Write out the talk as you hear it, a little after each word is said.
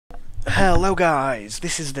Hello guys,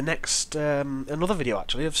 this is the next, another video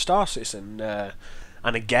actually of Star Citizen,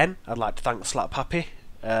 and again I'd like to thank Slap Happy,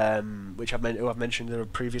 who I've mentioned in a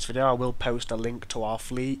previous video. I will post a link to our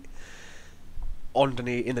fleet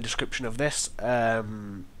underneath in the description of this.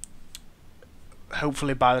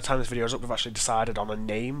 Hopefully by the time this video is up we've actually decided on a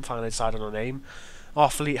name, finally decided on a name.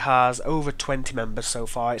 Our fleet has over 20 members so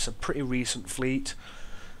far. It's a pretty recent fleet.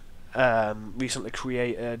 Recently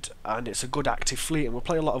created, and it's a good active fleet, and we'll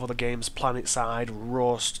play a lot of other games: PlanetSide,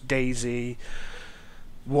 Rust, Daisy,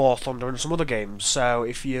 War Thunder, and some other games. So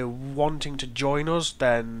if you're wanting to join us,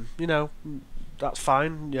 then you know that's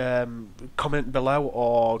fine. Comment below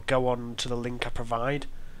or go on to the link I provide,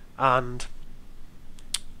 and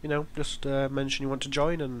you know just mention you want to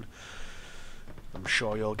join, and I'm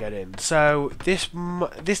sure you'll get in. So this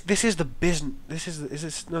is the business. This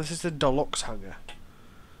is the deluxe hangar.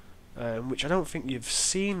 Which I don't think you've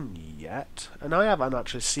seen yet, and I haven't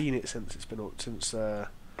actually seen it since it's been up. I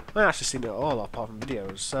haven't actually seen it at all apart from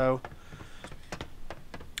videos. So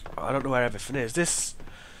I don't know where everything is.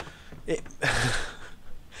 It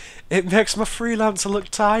makes my freelancer look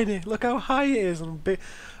tiny. Look how high it is and big.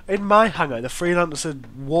 In my hangar, the freelancer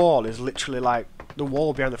wall is literally like the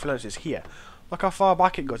wall behind the freelancer is here. Look how far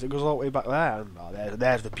back it goes. It goes all the way back there. And, oh,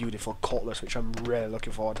 there's the beautiful Cutlass, which I'm really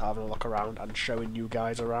looking forward to having a look around and showing you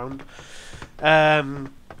guys around. As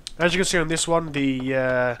you can see on this one,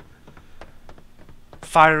 the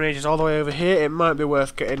firing range is all the way over here. It might be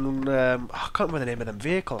worth getting... I can't remember the name of them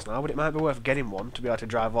vehicles now, but it might be worth getting one to be able to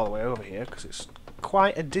drive all the way over here, because it's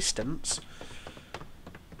quite a distance.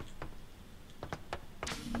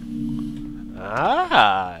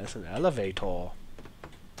 Ah, it's an elevator.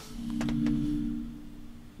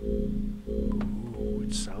 Ooh,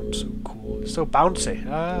 it sounds so cool. It's so bouncy.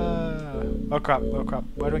 Ah. Oh crap, oh crap.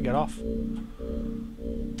 Where do I get off? A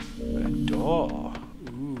door.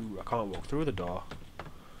 Ooh, I can't walk through the door.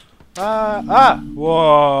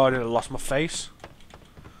 Whoa, I nearly lost my face.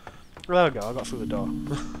 There we go, I got through the door.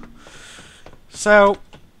 So,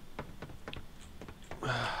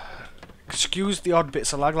 excuse the odd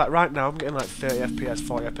bits of lag. Like right now, I'm getting like 30 FPS,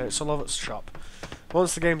 40 FPS. It's all over the shop.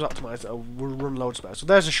 Once the game's optimised, it'll run loads better. So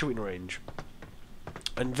there's a shooting range.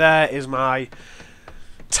 And there is my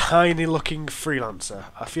tiny looking freelancer.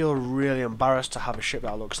 I feel really embarrassed to have a ship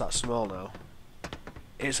that looks that small now.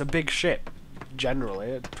 It's a big ship,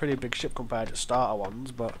 generally. A pretty big ship compared to starter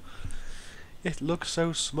ones, but it looks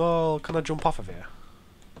so small. Can I jump off of here?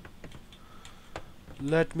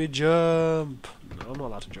 Let me jump. No, I'm not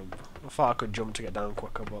allowed to jump. I thought I could jump to get down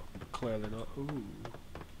quicker, but clearly not. Ooh.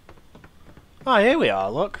 Ah, here we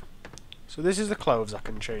are, look. So this is the clothes I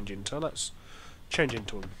can change into. Let's change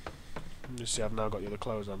into them. You see, I've now got the other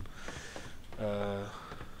clothes on.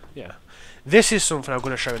 Yeah. This is something I'm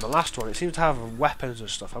going to show in the last one. It seems to have weapons and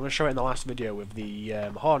stuff. I'm going to show it in the last video with the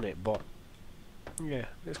Hornet, but yeah,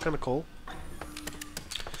 it's kind of cool.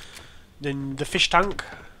 Then the fish tank,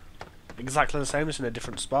 exactly the same, it's in a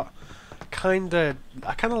different spot. I kind of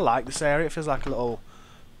like this area. It feels like a little...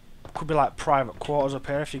 Could be like private quarters up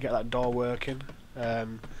here if you get that door working.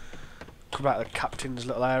 Could be like the captain's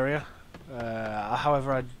little area.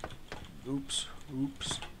 However, oops.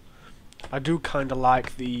 I do kind of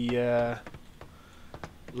like the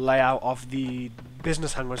layout of the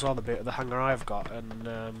business hangar as well. The hangar I've got,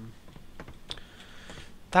 and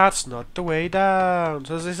that's not the way down.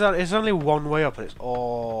 So it's only one way up, and it's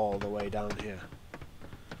all the way down here.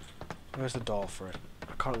 Where's the door for it?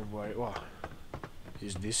 I can't remember where it was.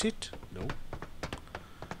 Is this it? No.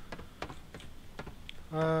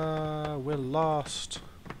 We're lost.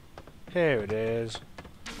 Here it is.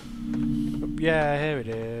 Yeah, here it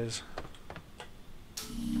is.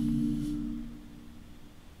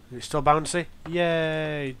 Is it still bouncy?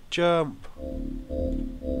 Yay! Jump!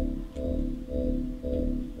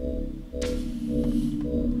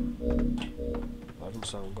 That doesn't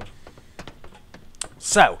sound good.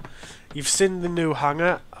 So, you've seen the new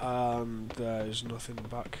hangar, and there's nothing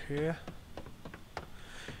back here.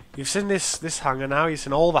 You've seen this hangar now. You've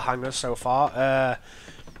seen all the hangars so far,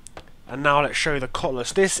 and now let's show you the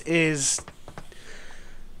Cutlass. This is...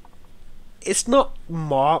 It's not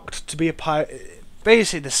marked to be a pirate.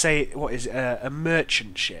 Basically, they say what is a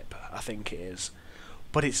merchant ship. I think it is,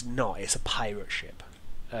 but it's not. It's a pirate ship.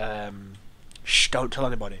 Shh! Don't tell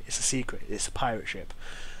anybody. It's a secret. It's a pirate ship.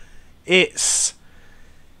 It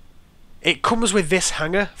comes with this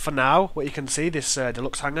hangar for now, what you can see, this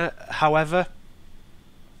deluxe hangar. However,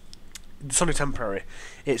 it's only temporary.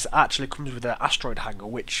 It actually comes with an asteroid hangar,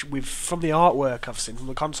 which, from the artwork I've seen, from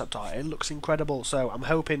the concept art, it looks incredible. So I'm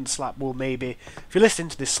hoping Slap will maybe, if you're listening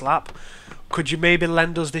to this, Slap, could you maybe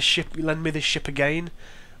lend me this ship again?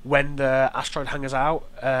 when the asteroid hangar's out,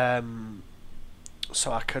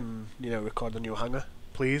 so I can, record the new hangar,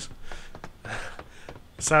 please.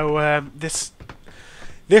 So this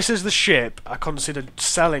is the ship I considered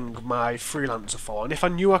selling my freelancer for, and if I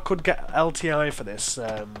knew I could get LTI for this,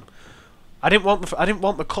 I didn't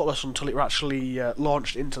want the Cutlass until it were actually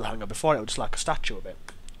launched into the hangar. Before, it was just like a statue of it.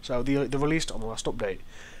 So they released it on the last update,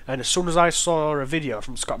 and as soon as I saw a video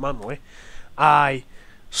from Scott Manley, I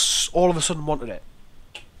all of a sudden wanted it.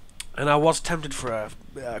 And I was tempted for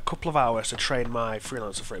a couple of hours to train my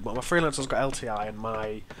freelancer for it, but my freelancer's got LTI and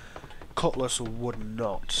my Cutlass would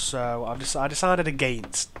not. So I decided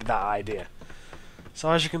against that idea. So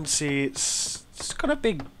as you can see, it's got a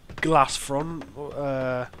big glass front.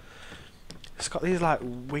 It's got these like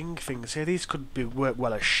wing things here. These could work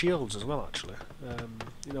well as shields as well, actually.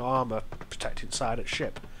 Armour protecting side of the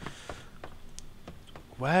ship.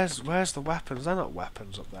 Where's the weapons? They're not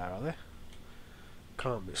weapons up there, are they?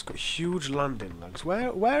 Can't be. It's got huge landing legs.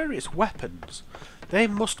 Where are its weapons? They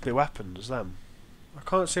must be weapons, them. I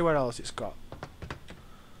can't see where else it's got.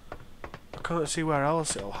 I can't see where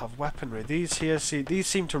else it'll have weaponry. These here, these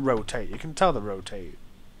seem to rotate. You can tell they rotate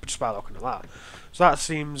just by looking at that. So that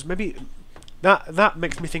seems maybe that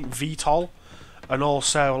makes me think VTOL, and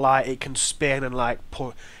also like it can spin and like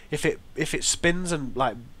put if it spins and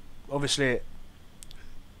like obviously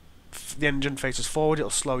the engine faces forward, it'll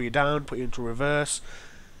slow you down, put you into reverse.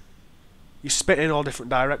 You spin in all different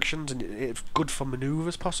directions, and it's good for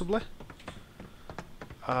manoeuvres possibly.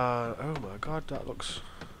 Oh my god, that looks...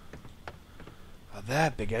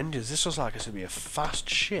 they're big engines. This looks like it's going to be a fast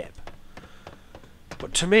ship.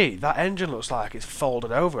 But to me, that engine looks like it's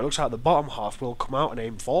folded over. It looks like the bottom half will come out and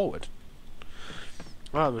aim forward.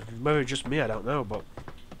 Well, maybe just me, I don't know, but...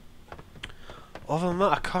 other than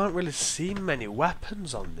that, I can't really see many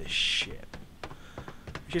weapons on this ship.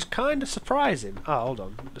 Which is kind of surprising. Ah, hold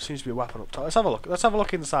on. There seems to be a weapon up top. Let's have a look. Let's have a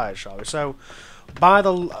look inside, shall we? So, by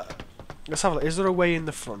the... let's have a look. Is there a way in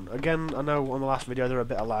the front? Again, I know on the last video there are a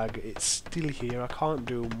bit of lag. It's still here. I can't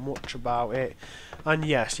do much about it. And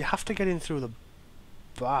yes, you have to get in through the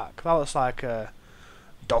back. That looks like a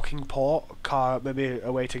docking port. Maybe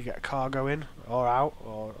a way to get cargo in or out.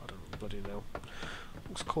 Or, I don't bloody know.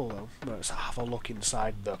 Looks cool though. Let's have a look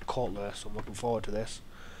inside the Cutlass. I'm looking forward to this.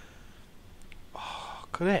 Oh,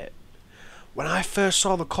 look at it. When I first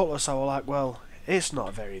saw the Cutlass, I was like, well, it's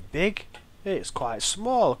not very big. It's quite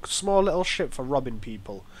small. Small little ship for robbing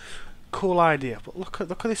people. Cool idea. But look at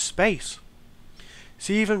this space. It's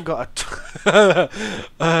even got a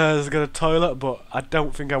it's got a toilet, but I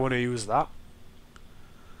don't think I want to use that.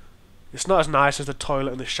 It's not as nice as the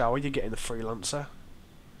toilet and the shower you get in the Freelancer,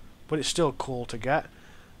 but it's still cool to get.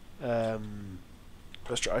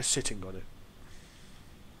 Let's try sitting on it.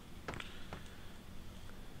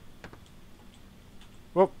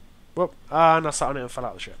 Whoop, whoop, and I sat on it and fell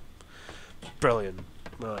out of the ship. Brilliant.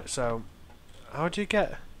 Right, so how do you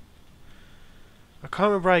get... I can't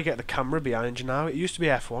remember how you get the camera behind you now. It used to be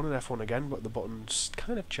F1 and F1 again, but the buttons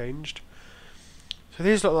kind of changed. So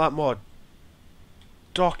these look like more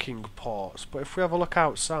docking ports, but if we have a look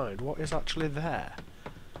outside, what is actually there?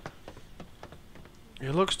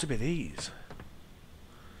 It looks to be these.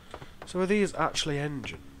 So are these actually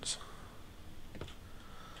engines?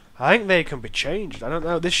 I think they can be changed. I don't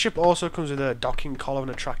know. This ship also comes with a docking collar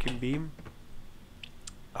and a tracking beam,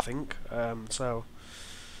 I think. So,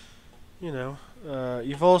 you know,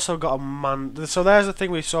 you've also got a man. So there's the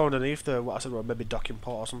thing we saw underneath the what I said, well, maybe docking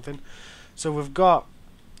port or something. So we've got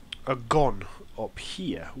a gun up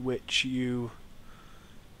here, which you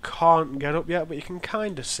can't get up yet, but you can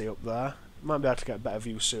kind of see up there. Might be able to get a better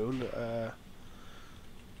view soon.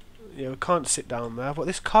 Yeah, we can't sit down there, but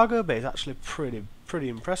this cargo bay is actually pretty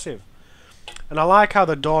impressive. And I like how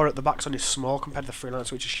the door at the back's only small compared to the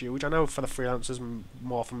Freelancer, which is huge. I know for the Freelancers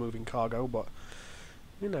more for moving cargo, but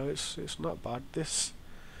you know, it's not bad. This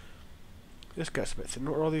gets a bit thin.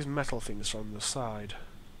 What are all these metal things from the side?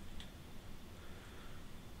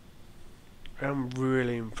 I'm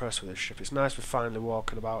really impressed with this ship. It's nice we're finally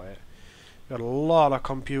walking about it. We've got a lot of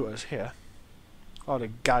computers here. A lot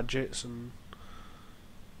of gadgets and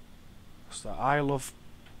what's that? I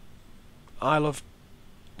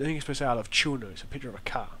think it's supposed to say I love tuna. It's a picture of a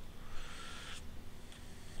cat.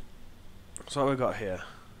 So what we got here?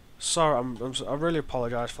 Sorry, I really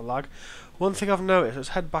apologise for lag. One thing I've noticed, let's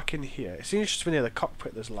head back in here. It seems just to be near the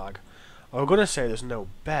cockpit there's lag. I was going to say there's no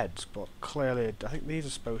beds, but clearly I think these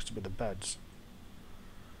are supposed to be the beds.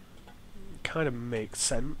 Kind of makes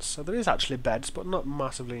sense. So there is actually beds, but not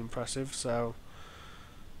massively impressive. So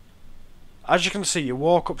as you can see, you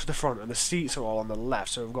walk up to the front and the seats are all on the left.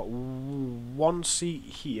 So we've got one seat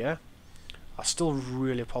here, I still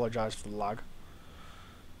really apologise for the lag.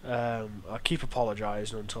 I keep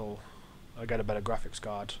apologising until I get a better graphics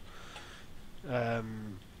card.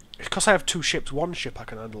 Because I have two ships, one ship I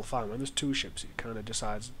can handle fine. When there's two ships, it kind of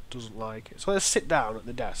decides doesn't like it. So let's sit down at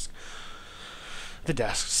the desk.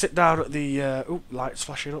 Sit down at the... oh, lights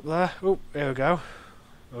flashing up there. Oh, here we go.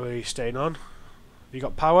 Oh, are you staying on? You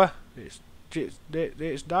got power? It's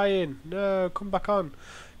dying. No, come back on.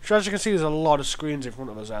 So as you can see, there's a lot of screens in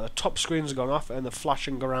front of us there. The top screen's gone off, and the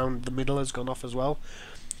flashing around the middle has gone off as well.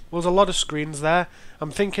 Well, there's a lot of screens there.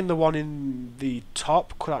 I'm thinking the one in the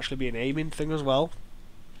top could actually be an aiming thing as well.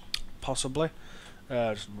 Possibly.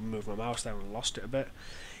 Just moved my mouse there and lost it a bit.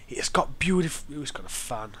 It's got beautiful... Ooh, it's got a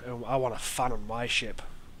fan. I want a fan on my ship.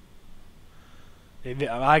 If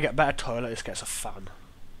I get better toilet, this gets a fan.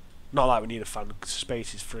 Not like we need a fan, because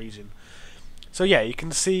space is freezing. So yeah, you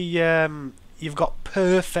can see you've got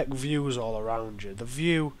perfect views all around you. The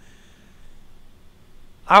view...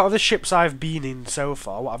 Out of the ships I've been in so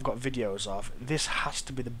far, what I've got videos of, this has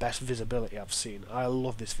to be the best visibility I've seen. I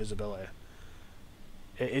love this visibility.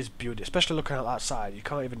 It is beautiful, especially looking at that side. You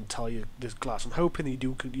can't even tell there's glass. I'm hoping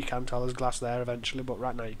you can tell there's glass there eventually, but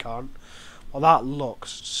right now you can't. Well, that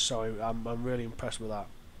looks so... I'm really impressed with that.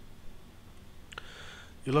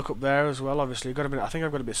 You look up there as well. Obviously, you've got to be... I think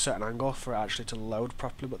I've got to be a certain angle for it actually to load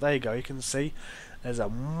properly. But there you go. You can see there's a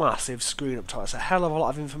massive screen up top. It's a hell of a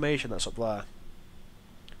lot of information that's up there.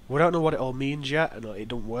 We don't know what it all means yet, and it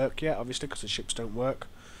don't work yet, obviously, because the ships don't work.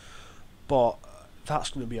 But that's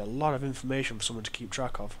going to be a lot of information for someone to keep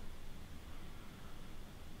track of.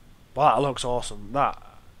 Well, that looks awesome.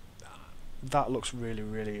 That looks really,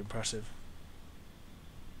 really impressive.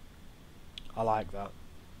 I like that.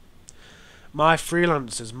 My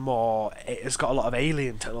freelance is more... It's got a lot of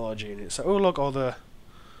alien technology in it. So, oh look, all the...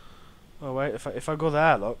 Oh wait, if I go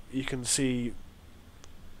there, look, you can see...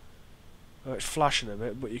 Oh, it's flashing a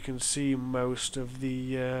bit, but you can see most of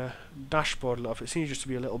the dashboard. It seems just to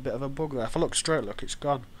be a little bit of a bug there. If I look straight, look, it's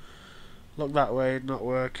gone. Look that way, not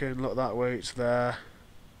working. Look that way, it's there.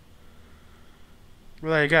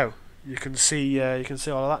 Well, there you go. You can see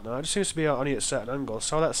all of that now. It just seems to be only at certain angles.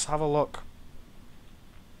 So let's have a look.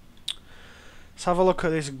 Let's have a look at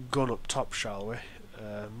this gun up top, shall we?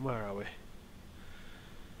 Where are we?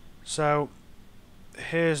 So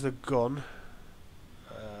here's the gun.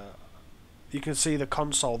 You can see the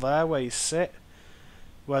console there where you sit,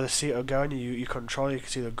 where the seat are going. You control. You can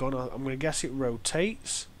see the gun. I'm going to guess it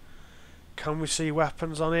rotates. Can we see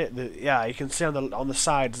weapons on it? Yeah, you can see on the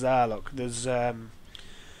sides there. Look, there's a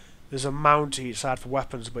mount each side for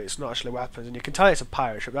weapons, but it's not actually weapons. And you can tell it's a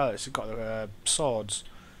pirate ship. It's got swords,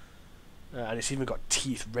 and it's even got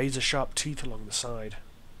teeth, razor sharp teeth along the side.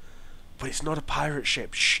 But it's not a pirate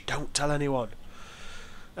ship. Shh! Don't tell anyone.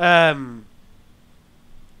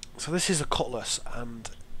 So this is a Cutlass, and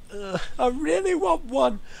I really want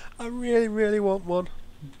one. I really, really want one.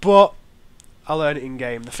 But I'll learn it in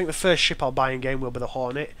game. I think the first ship I'll buy in game will be the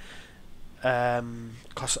Hornet,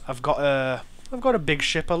 because I've got a big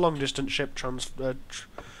ship, a long distance ship, to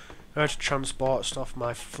transport stuff.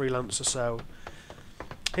 My freelancer. So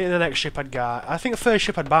the next ship I'd get. I think the first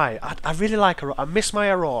ship I'd buy. I really like. I miss my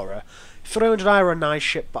Aurora. 300 are a nice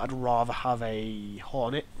ship, but I'd rather have a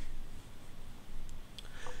Hornet.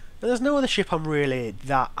 There's no other ship I'm really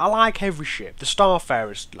that... I like every ship. The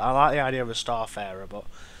Starfarers, I like the idea of a Starfarer, but...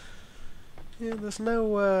 Yeah, there's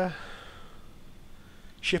no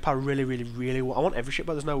ship I really, really, really want. I want every ship,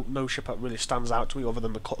 but there's no ship that really stands out to me other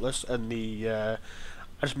than the Cutlass and the... I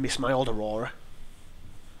just miss my old Aurora.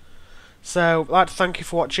 So, I'd like to thank you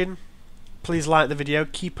for watching. Please like the video.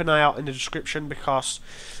 Keep an eye out in the description, because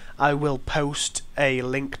I will post a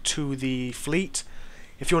link to the fleet.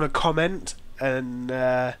 If you want to comment and...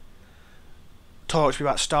 talk to me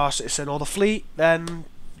about Star Citizen or the fleet, then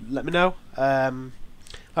let me know.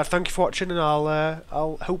 Thank you for watching, and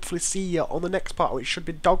I'll hopefully see you on the next part, which should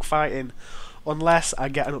be dogfighting, unless I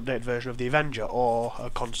get an updated version of the Avenger or a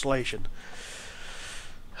Constellation.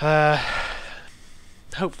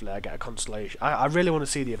 Hopefully I get a Constellation. I really want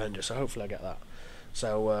to see the Avenger, so hopefully I get that.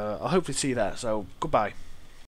 So I'll hopefully see you there. So goodbye.